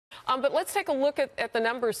But let's take a look at the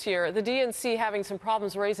numbers here. The DNC having some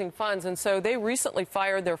problems raising funds, and so they recently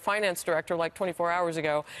fired their finance director like 24 hours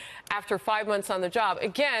ago after 5 months on the job.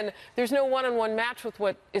 Again, there's no one-on-one match with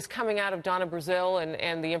what is coming out of Donna Brazile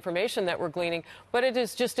and the information that we're gleaning, but it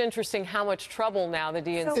is just interesting how much trouble now the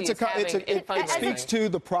DNC is having in fundraising. It speaks to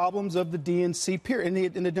the problems of the DNC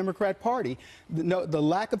period in the Democrat Party. The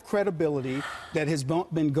lack of credibility that has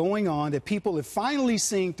been going on, that people have finally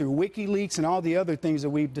seen through WikiLeaks and all the other things that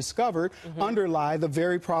we've discovered, underlie the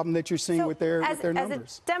very problem that you're seeing with their numbers.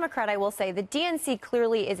 As a Democrat, I will say the DNC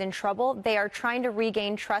clearly is in trouble. They are trying to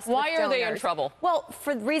regain trust with donors. Why are they in trouble? Well,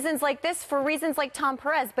 for reasons like this, for reasons like Tom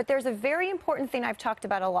Perez. But there's a very important thing I've talked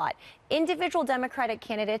about a lot. Individual Democratic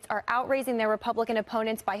candidates are outraising their Republican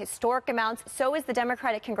opponents by historic amounts. So is the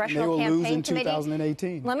Democratic Congressional Campaign Committee. They will lose in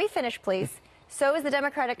 2018. Let me finish, please. So is the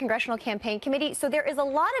Democratic Congressional Campaign Committee. So there is a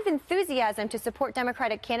lot of enthusiasm to support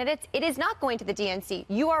Democratic candidates. It is not going to the DNC.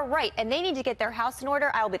 You are right. And they need to get their house in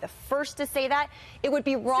order. I will be the first to say that. It would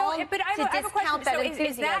be wrong to discount that enthusiasm.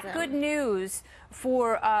 Is that good news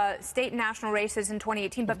for state and national races in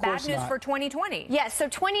 2018, but bad news for 2020? Yes, so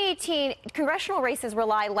 2018, congressional races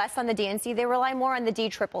rely less on the DNC. They rely more on the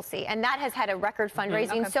DCCC, and that has had a record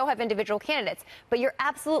fundraising. So have individual candidates. But you're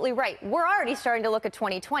absolutely right. We're already starting to look at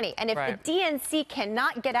 2020. And if the DNC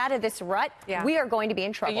cannot get out of this rut, we are going to be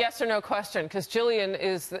in trouble. A yes or no question, because Jillian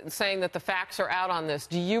is saying that the facts are out on this.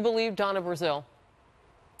 Do you believe Donna Brazile?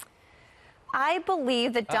 I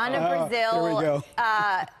believe that Donna Brazile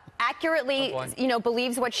accurately,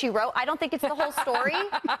 believes what she wrote. I don't think it's the whole story.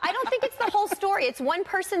 I don't think it's the whole story. It's one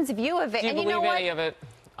person's view of it. Do you believe any of it?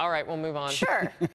 All right, we'll move on. Sure.